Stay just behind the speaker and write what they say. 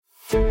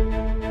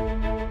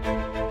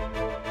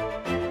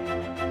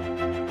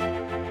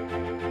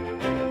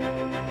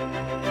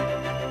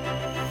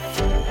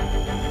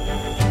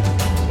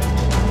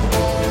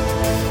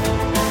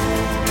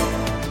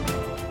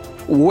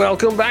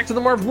Welcome back to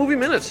the Marvel Movie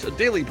Minute, a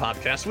daily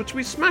podcast in which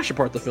we smash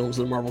apart the films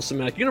of the Marvel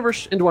Cinematic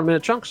Universe into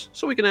 1-minute chunks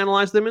so we can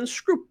analyze them in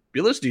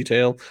scrupulous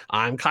detail.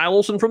 I'm Kyle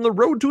Olson from the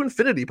Road to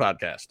Infinity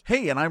podcast.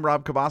 Hey, and I'm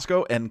Rob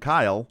Cabasco, and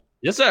Kyle.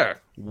 Yes, sir.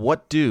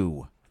 What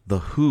do the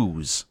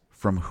Who's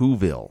from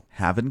Whoville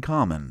have in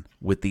common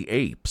with the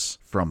apes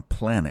from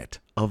Planet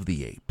of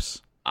the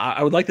Apes?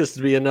 I would like this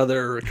to be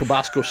another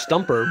Cabasco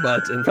stumper,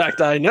 but in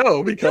fact I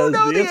know because the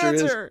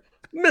answer is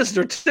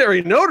Mr.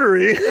 Terry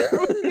Notary,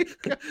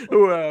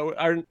 who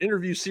our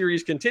interview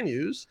series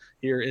continues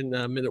here in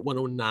minute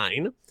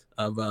 109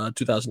 of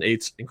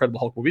 2008's Incredible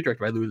Hulk movie,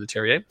 directed by Louis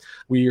Leterrier.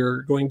 We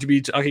are going to be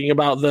talking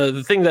about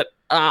the thing that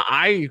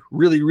I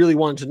really, really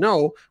wanted to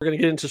know. We're going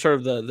to get into sort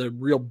of the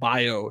real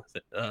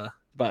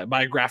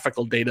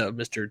biographical data of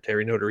Mr.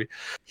 Terry Notary.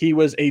 He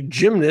was a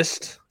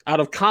gymnast out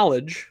of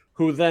college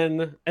who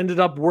then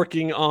ended up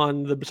working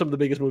on some of the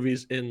biggest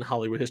movies in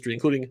Hollywood history,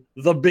 including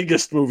the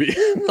biggest movie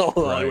in all of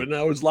Hollywood. And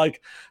I was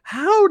like,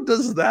 how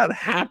does that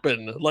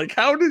happen? Like,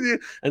 how did you?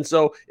 And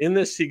so in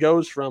this, he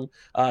goes from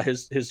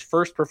his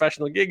first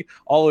professional gig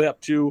all the way up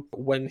to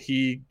when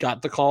he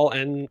got the call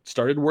and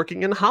started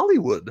working in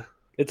Hollywood.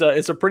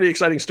 It's a pretty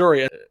exciting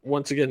story.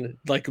 Once again,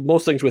 like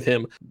most things with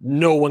him,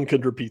 no one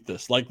could repeat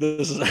this. Like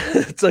this is,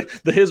 it's like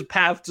his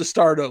path to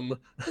stardom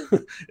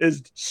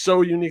is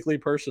so uniquely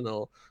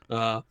personal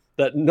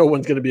that no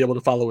one's going to be able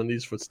to follow in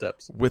these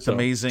footsteps. With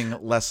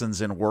amazing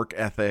lessons in work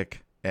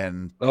ethic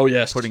and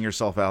putting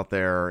yourself out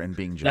there and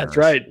being generous. That's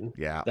right.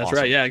 Yeah, that's awesome.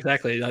 right. Yeah,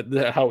 exactly.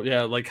 How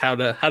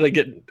to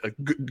get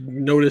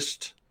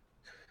noticed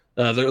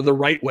the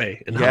right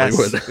way in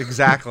Hollywood.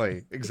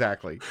 Exactly.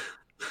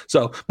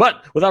 So,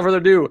 but without further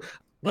ado,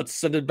 let's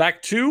send it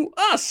back to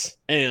us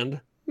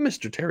and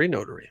Mr. Terry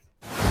Notary.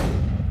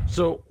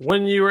 So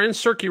when you were in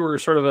Cirque, you were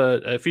sort of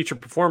a featured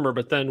performer,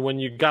 but then when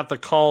you got the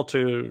call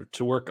to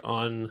work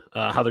on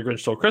How the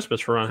Grinch Stole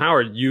Christmas for Ron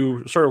Howard,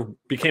 you sort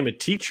of became a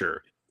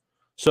teacher.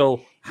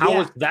 So how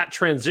was that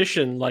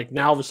transition? Like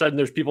now all of a sudden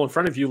there's people in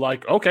front of you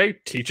like, okay,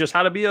 teach us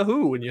how to be a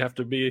Who, and you have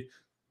to be,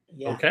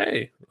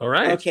 okay, all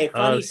right. Okay,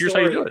 funny here's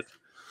story. how you do it.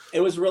 It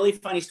was a really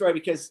funny story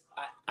because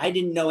I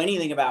didn't know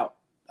anything about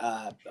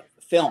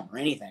film or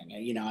anything.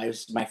 It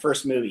was my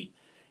first movie,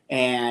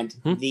 and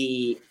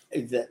they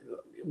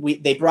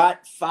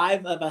brought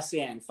 5 of us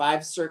in,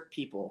 5 Cirque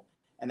people,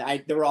 and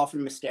they were all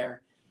from Mystère,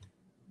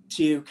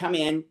 to come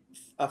in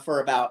for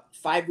about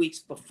 5 weeks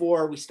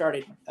before we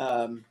started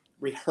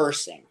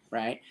rehearsing,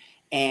 right?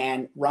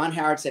 And Ron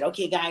Howard said,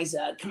 "Okay, guys,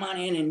 come on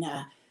in, and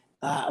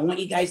I want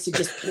you guys to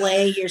just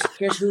play. Here's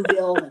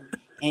Whoville,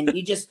 and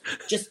you just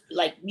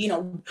like,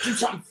 do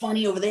something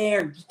funny over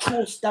there,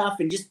 cool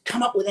stuff, and just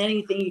come up with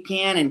anything you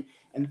can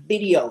and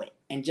video it,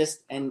 and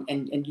just and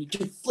you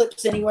do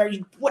flips anywhere,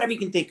 whatever you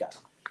can think of,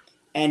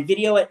 and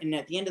video it. And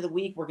at the end of the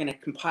week, we're going to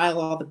compile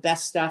all the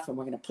best stuff, and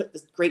we're going to put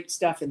this great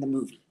stuff in the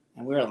movie."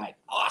 And we were like,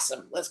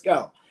 awesome, let's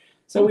go.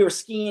 So we were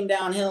skiing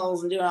down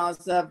hills and doing all this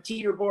stuff,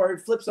 teeter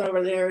board, flips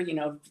over there, doing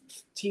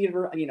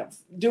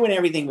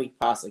everything we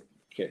possibly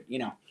could,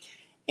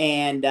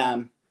 and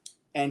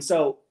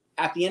so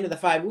at the end of the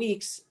 5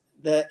 weeks,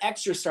 the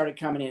extras started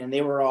coming in, and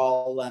they were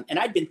all, and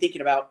I'd been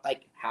thinking about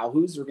like how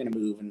Who's were going to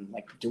move, and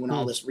like doing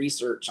all this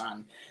research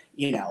on,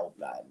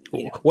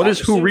 what does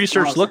Who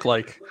research look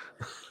like?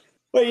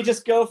 Well, you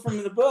just go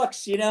from the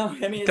books,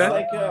 it's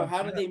like,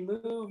 how do they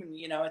move? And,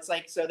 it's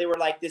like, so they were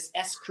like this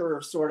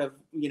S-curve sort of,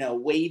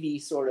 wavy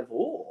sort of,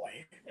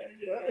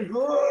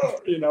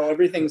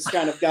 everything's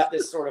kind of got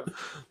this sort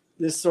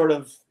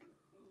of,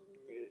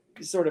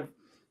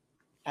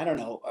 I don't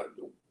know,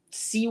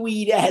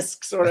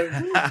 seaweed-esque sort of,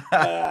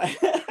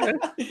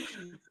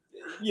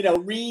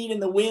 reed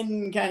in the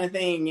wind kind of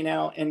thing,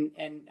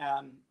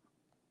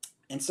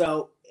 and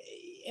so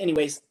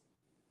anyways,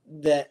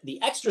 the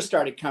extras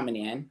started coming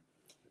in,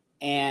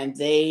 and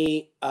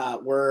they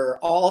were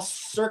all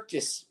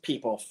circus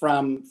people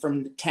from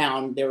the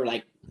town. They were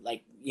like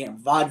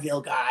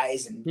vaudeville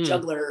guys and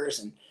jugglers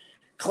and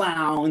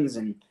clowns,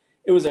 and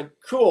it was a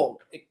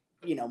cool,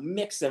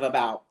 mix of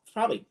about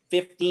probably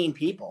 15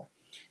 people.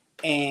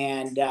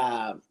 And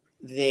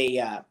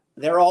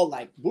they're all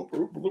like, whoop,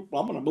 whoop, whoop,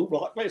 I'm going to move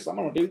like this. I'm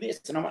going to do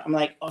this. And I'm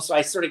like, so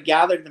I sort of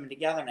gathered them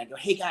together, and I go,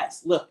 hey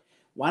guys, look,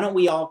 why don't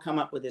we all come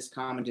up with this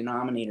common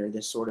denominator,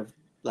 this sort of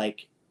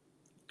like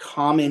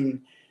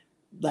common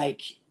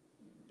like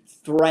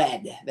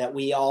thread that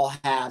we all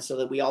have, so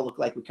that we all look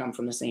like we come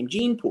from the same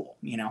gene pool,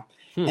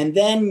 and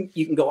then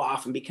you can go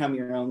off and become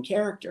your own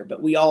character.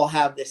 But we all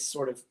have this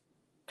sort of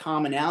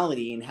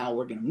commonality in how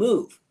we're going to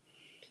move.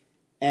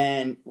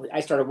 And I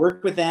started working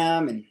with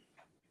them and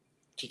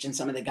teaching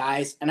some of the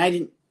guys. And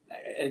I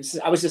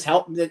was just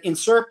helping. In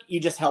Cirque, you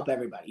just help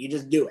everybody. You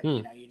just do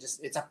it.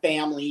 It's a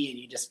family, and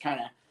you just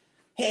kind of,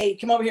 hey,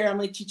 come over here. I'm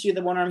going to teach you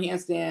the one-arm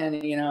handstand,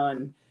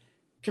 and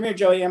come here,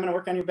 Joey. I'm going to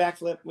work on your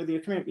backflip with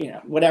you. Come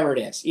here, whatever it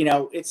is.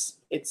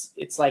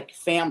 It's like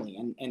family,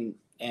 and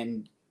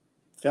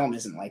film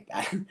isn't like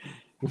that.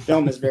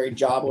 Film is very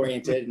job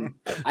oriented, and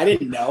I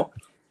didn't know.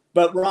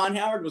 But Ron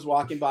Howard was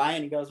walking by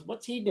and he goes,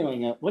 "What's he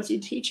doing? What's he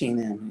teaching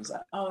them?" He's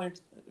like, "Oh,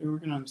 we're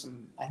working on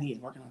some. I think he's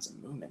working on some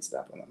movement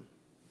stuff with them."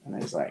 And I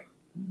was like,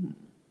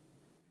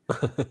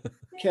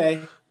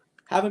 "Okay,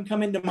 have him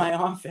come into my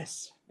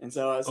office." And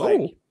so I was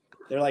like,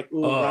 "They're like,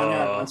 ooh, Ron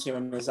Howard wants you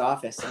in his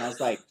office." And I was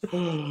like,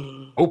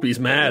 "Hope he's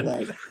mad.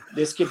 Like,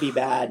 this could be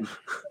bad.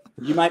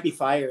 You might be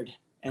fired."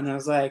 And I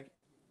was like,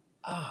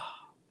 "Oh,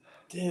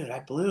 dude, I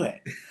blew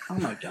it. Oh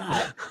my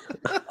god.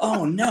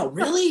 Oh no,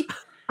 really?"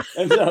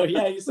 And so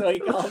so he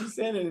called us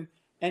in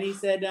and he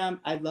said,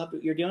 "I love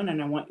what you're doing,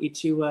 and I want you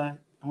to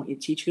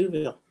teach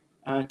Whoville,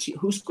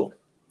 Who School."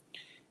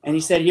 And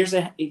he said,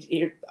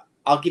 "Here,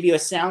 I'll give you a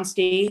sound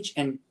stage,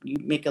 and you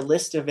make a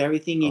list of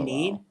everything you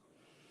need. Wow.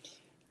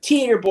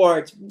 Theater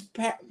boards,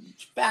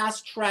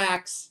 fast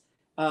tracks,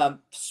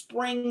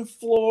 spring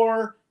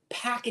floor,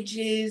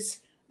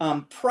 packages,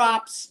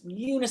 props,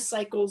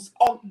 unicycles,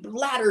 all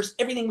ladders,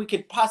 everything we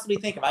could possibly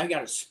think of. I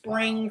got a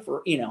spring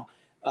for the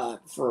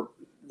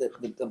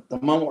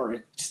moment where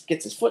it just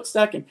gets his foot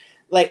stuck, and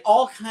like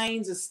all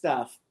kinds of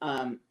stuff.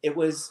 It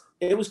was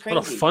crazy.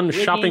 What a fun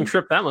shopping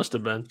trip that must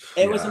have been.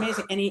 It was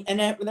amazing. And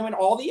then when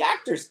all the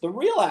actors, the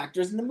real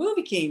actors in the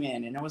movie came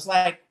in, and it was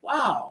like,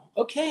 wow,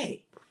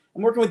 okay.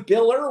 I'm working with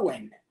Bill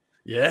Irwin.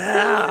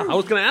 Yeah, I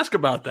was going to ask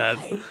about that.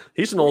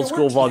 He's an old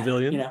school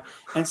vaudevillian.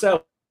 And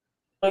so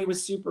he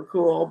was super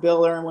cool.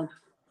 Bill Irwin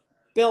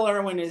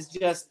is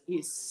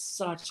he's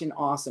such an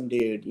awesome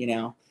dude,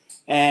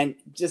 and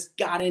just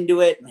got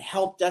into it and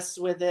helped us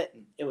with it.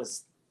 And it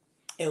was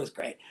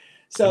great.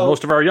 So and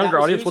most of our younger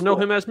audience will know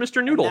him as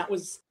Mr. Noodle. And that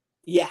was,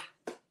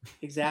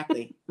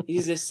 exactly.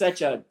 He's just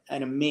such an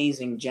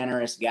amazing,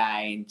 generous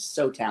guy and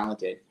so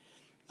talented.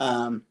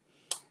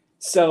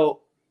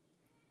 So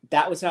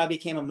that was how I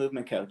became a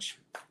movement coach.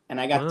 And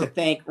I got to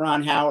thank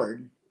Ron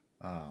Howard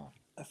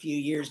a few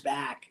years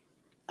back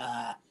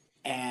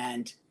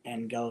and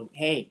go,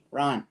 "Hey,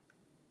 Ron,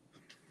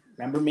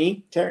 remember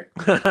me? Hey,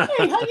 how you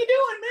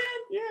doing,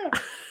 man?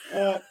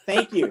 Yeah.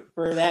 Thank you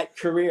for that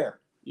career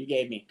you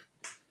gave me."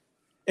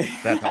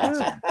 That's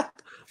awesome.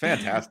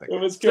 Fantastic. It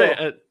was cool.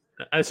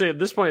 I say at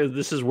this point,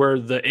 this is where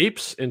the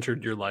Apes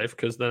entered your life,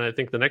 because then I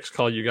think the next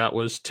call you got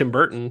was Tim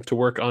Burton to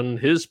work on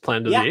his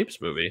Planet of the Apes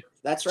movie.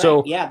 That's right.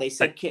 So, they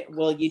said,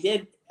 well, you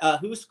did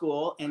Who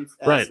School, and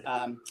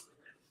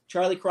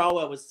Charlie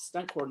Crawwell was the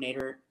stunt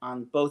coordinator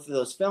on both of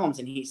those films,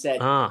 and he said,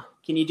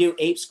 "Can you do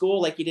Ape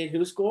School like you did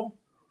Who School?"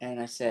 And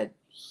I said,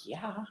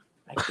 "Yeah,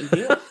 I can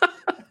do it."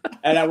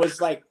 And I was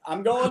like,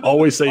 I'm going to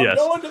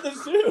the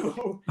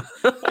zoo.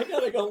 I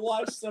gotta go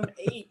watch some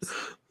apes.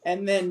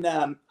 And then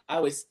I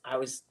was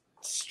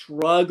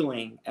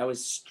struggling.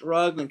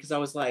 Because I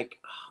was like,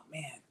 oh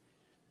man,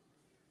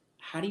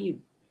 how do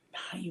you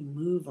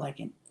move like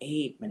an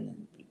ape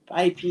and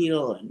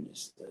bipedal and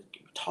just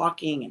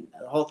talking and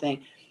the whole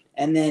thing?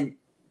 And then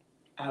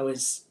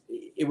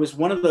it was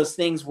one of those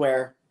things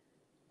where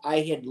I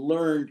had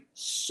learned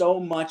so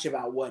much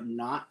about what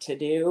not to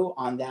do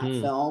on that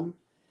film.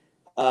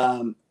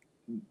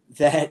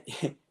 That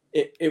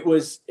it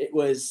really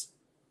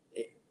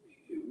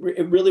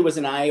was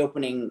an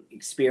eye-opening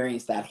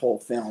experience, that whole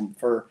film,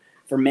 for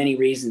many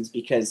reasons,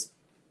 because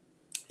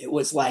it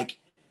was like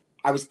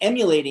I was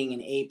emulating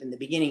an ape in the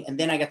beginning, and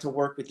then I got to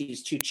work with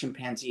these two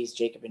chimpanzees,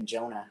 Jacob and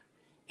Jonah,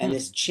 and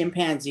this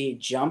chimpanzee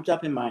jumped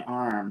up in my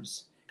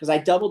arms because I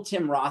doubled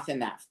Tim Roth in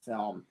that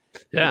film.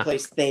 He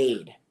plays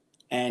Thade,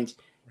 and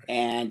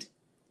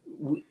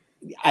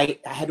I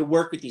had to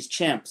work with these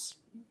chimps.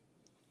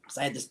 So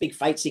I had this big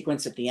fight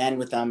sequence at the end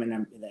with them,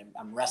 and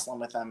I'm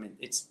wrestling with them, and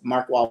it's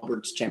Mark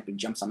Wahlberg's chimp who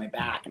jumps on my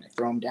back, and I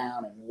throw him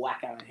down and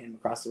whack out and hit him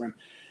across the room,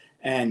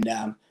 and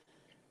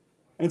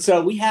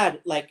so we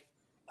had like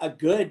a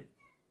good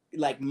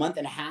month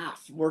and a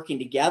half working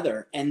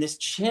together, and this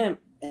chimp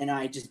and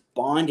I just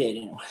bonded,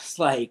 and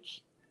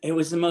it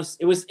was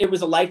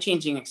a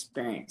life-changing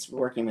experience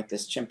working with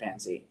this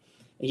chimpanzee.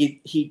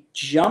 He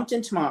jumped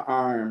into my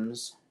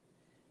arms,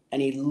 and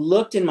he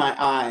looked in my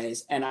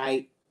eyes, and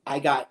I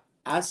got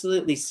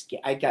absolutely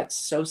scared. I got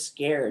so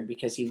scared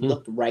because he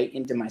looked right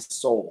into my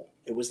soul.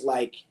 It was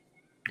like,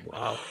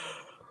 wow.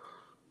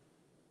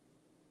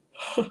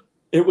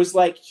 It was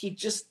like he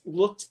just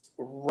looked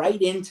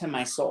right into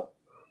my soul,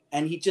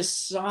 and he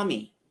just saw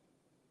me,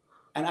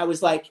 and I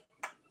was like,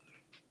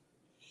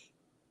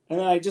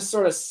 and I just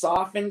sort of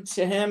softened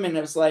to him, and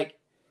it was like,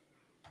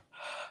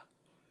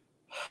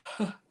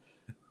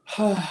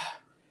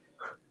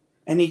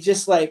 and he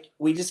just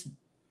we just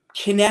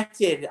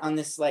connected on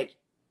this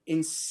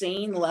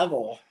insane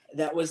level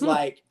that was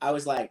I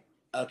was like,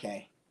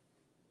 okay,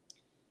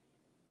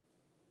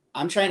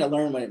 I'm trying to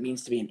learn what it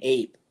means to be an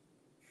ape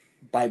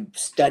by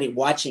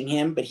watching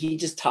him, but he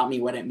just taught me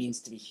what it means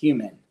to be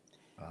human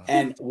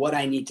and what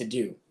I need to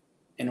do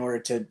in order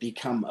to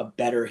become a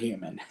better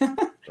human.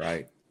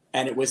 Right.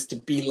 And it was to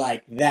be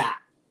like that.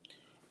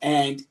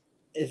 And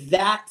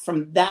that,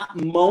 from that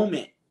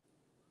moment,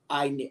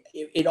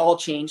 it all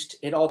changed.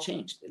 It all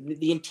changed.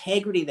 The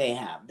integrity they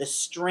have, the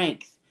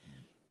strength.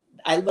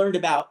 I learned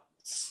about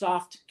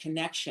soft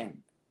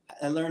connection.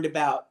 I learned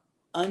about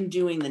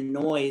undoing the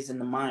noise in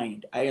the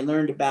mind. I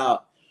learned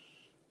about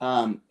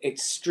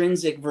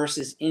extrinsic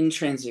versus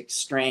intrinsic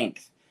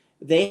strength.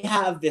 They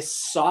have this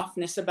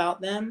softness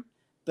about them,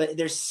 but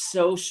they're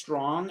so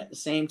strong at the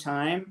same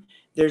time.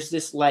 There's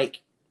this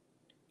like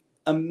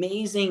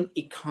amazing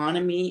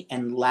economy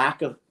and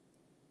lack of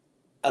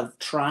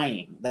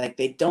trying. Like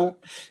they don't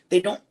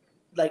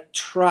like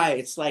try.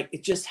 It's like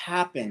it just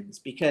happens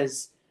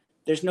because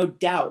there's no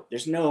doubt.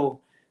 There's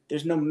no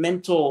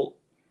mental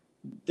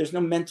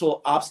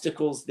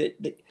obstacles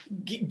that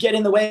get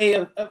in the way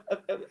of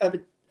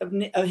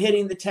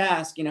hitting the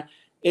task. You know,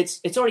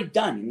 it's already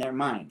done in their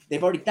mind.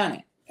 They've already done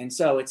it, and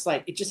so it's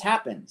like it just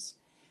happens.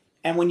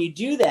 And when you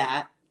do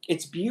that,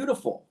 it's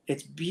beautiful.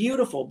 It's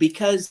beautiful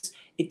because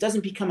it doesn't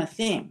become a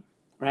thing,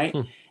 right?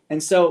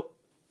 And so,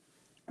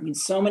 I mean,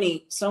 so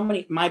many.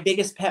 My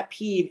biggest pet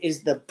peeve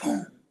is the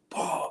boom,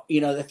 boom,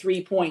 you know, the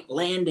 3-point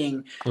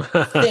landing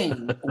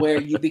thing where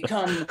you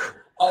become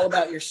all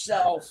about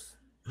yourself,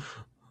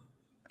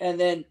 and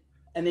then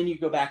you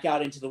go back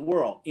out into the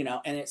world, you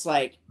know. And it's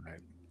like,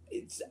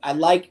 I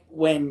like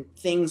when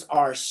things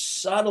are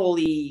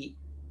subtly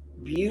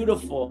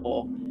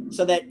beautiful,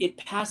 so that it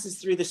passes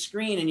through the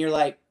screen, and you're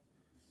like,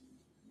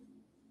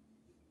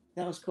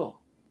 that was cool,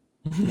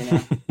 you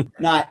know.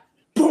 Not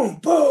boom,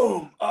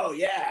 boom. Oh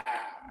yeah,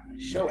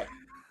 show it.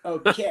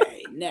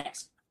 Okay,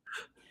 next.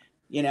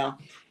 You know,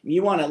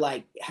 you want to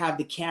like have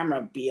the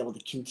camera be able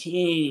to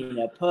continue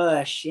to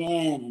push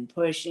in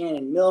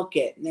and milk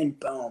it, and then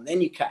boom,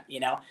 then you cut, you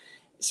know.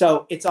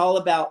 So it's all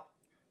about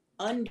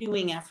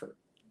undoing effort.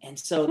 And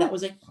so that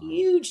was a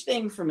huge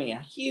thing for me, a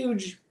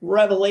huge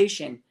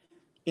revelation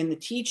in the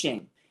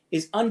teaching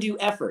is undue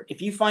effort.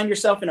 If you find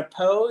yourself in a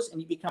pose and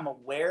you become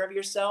aware of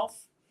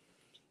yourself,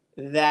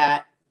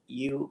 that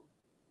you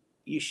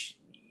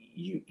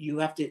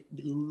have to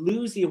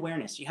lose the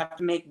awareness. You have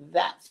to make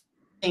that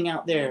thing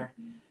out there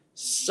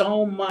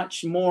so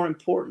much more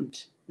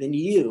important than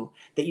you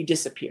that you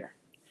disappear.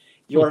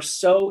 You are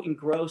so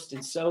engrossed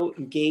and so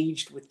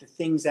engaged with the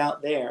things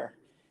out there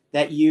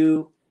that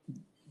you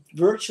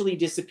virtually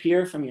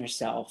disappear from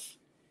yourself,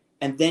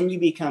 and then you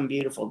become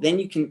beautiful. Then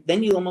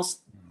you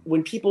almost,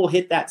 when people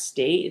hit that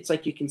state, it's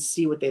like you can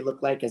see what they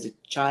look like as a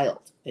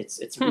child.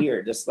 It's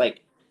weird. It's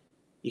like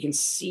you can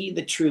see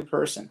the true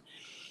person.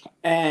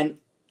 And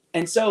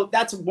so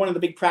that's one of the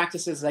big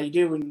practices I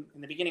do in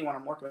the beginning when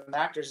I'm working with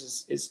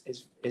actors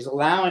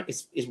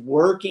is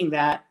working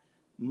that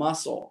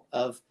muscle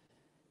of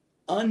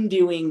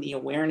undoing the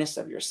awareness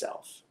of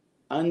yourself,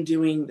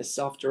 undoing the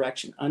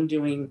self-direction,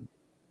 undoing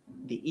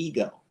the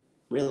ego,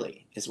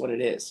 really is what it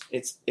is.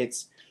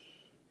 It's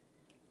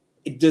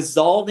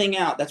dissolving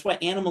out. That's why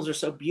animals are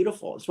so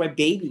beautiful. That's why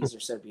babies are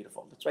so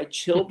beautiful. That's why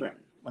children,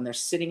 when they're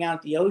sitting out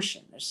at the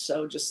ocean, they're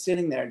so just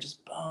sitting there,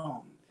 just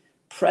boom,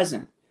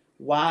 present,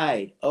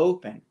 wide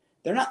open.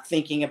 They're not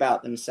thinking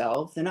about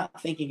themselves. They're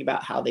not thinking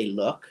about how they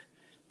look.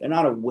 They're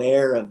not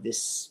aware of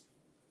this,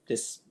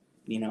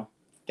 you know,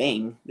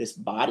 thing, this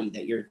body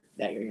that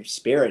your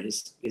spirit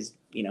is,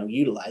 you know,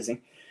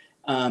 utilizing.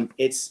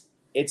 It's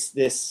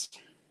this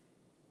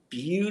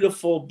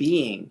beautiful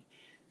being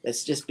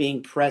that's just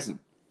being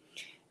present.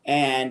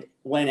 And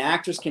when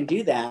actors can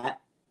do that,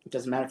 it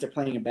doesn't matter if they're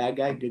playing a bad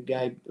guy, good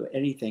guy,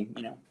 anything,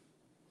 you know,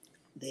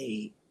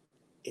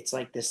 it's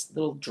like this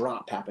little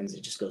drop happens.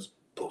 It just goes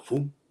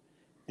boom,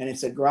 and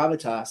it's a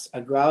gravitas.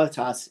 A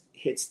gravitas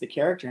hits the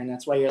character, and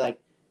that's why you're like,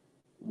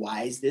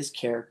 why is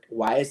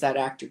that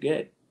actor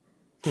good?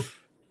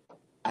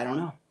 I don't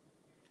know.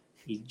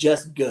 He's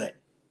just good.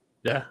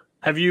 Yeah.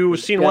 Have you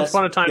seen Once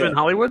Upon a Time in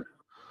Hollywood?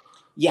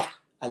 Yeah,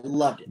 I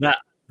loved it.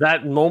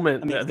 That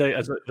moment,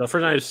 the first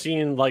time I've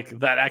seen like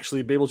that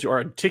actually be able to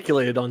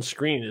articulate it on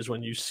screen is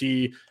when you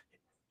see,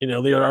 you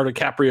know, Leonardo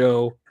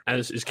DiCaprio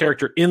as his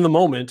character in the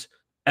moment,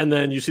 and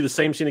then you see the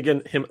same scene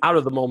again, him out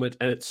of the moment,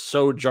 and it's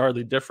so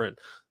jarringly different.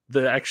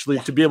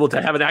 To be able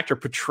to have an actor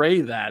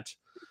portray that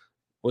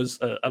was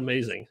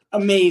amazing.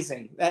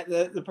 Amazing. That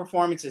the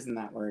performances in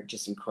that were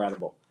just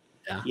incredible.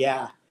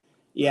 Yeah,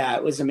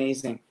 it was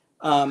amazing.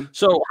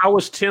 So how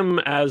was Tim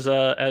as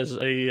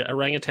a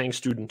orangutan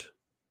student?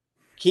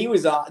 He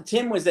was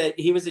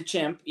a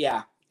chimp,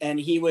 yeah, and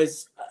he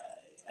was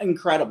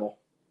incredible.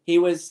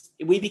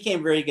 We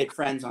became very good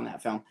friends on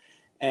that film,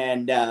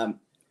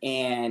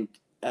 and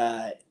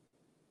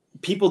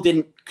people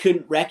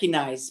couldn't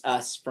recognize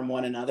us from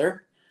one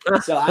another.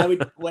 So I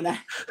would when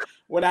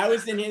I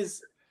was in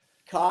his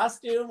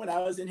costume, when I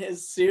was in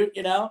his suit,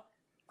 you know,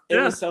 it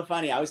was so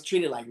funny. I was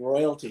treated like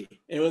royalty.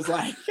 It was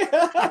like, did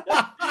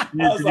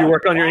you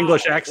work on your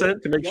English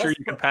accent to make sure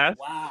you could pass?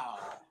 Wow.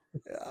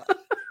 Yeah.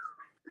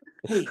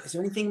 Hey, is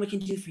there anything we can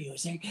do for you?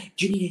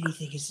 Do you need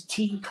anything? Is it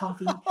tea,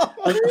 coffee,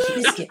 a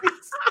biscuit?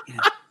 You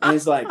know? And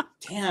it's like,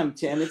 damn,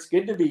 Tim, it's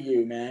good to be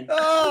you, man.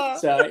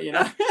 So, you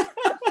know,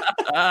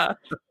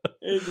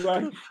 it's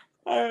like,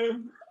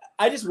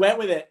 I just went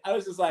with it. I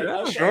was just like,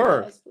 okay,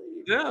 sure.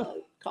 Yeah.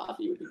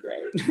 Coffee would be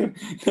great.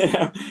 You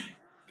know?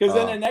 Because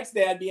then the next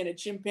day I'd be in a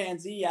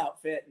chimpanzee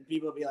outfit and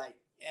people would be like,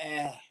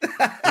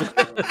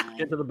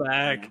 get to the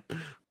back.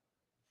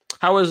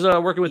 How was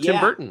working with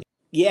Tim Burton?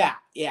 Yeah,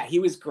 he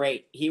was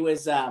great. He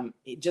was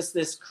just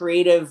this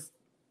creative,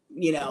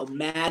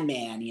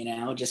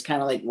 madman, just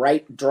kind of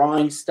like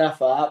drawing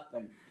stuff up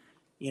and,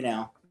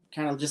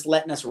 kind of just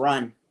letting us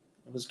run.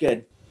 It was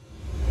good.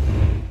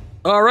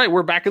 All right,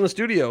 we're back in the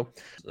studio.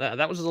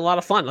 That was a lot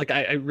of fun. Like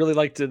I really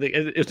liked it.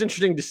 It was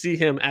interesting to see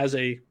him as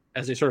a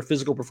sort of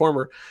physical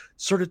performer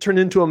sort of turn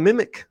into a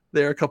mimic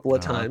there a couple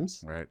of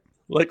times. Right.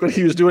 Like when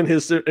he was doing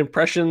his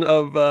impression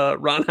of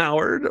Ron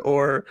Howard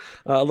or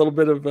a little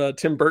bit of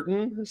Tim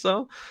Burton.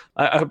 So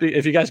I hope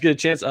if you guys get a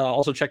chance,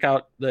 also check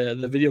out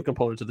the video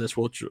components of this,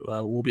 which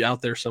will be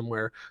out there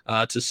somewhere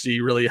to see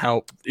really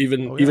how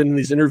even in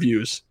these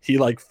interviews, he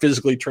like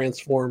physically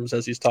transforms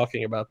as he's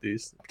talking about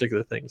these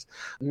particular things.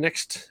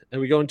 Next,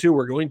 we're going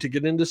to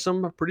get into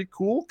some pretty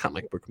cool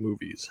comic book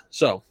movies.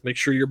 So make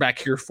sure you're back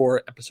here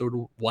for episode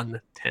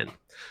 110.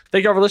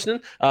 Thank you all for listening.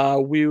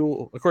 We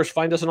will, of course,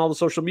 find us on all the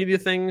social media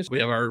things. We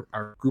have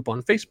our group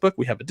on Facebook.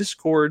 We have a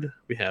Discord.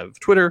 We have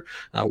Twitter.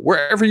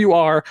 Wherever you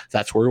are,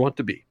 that's where we want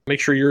to be.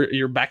 Make sure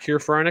you're back here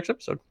for our next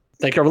episode.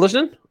 Thank you all for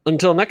listening.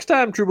 Until next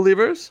time, true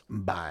believers.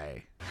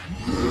 Bye.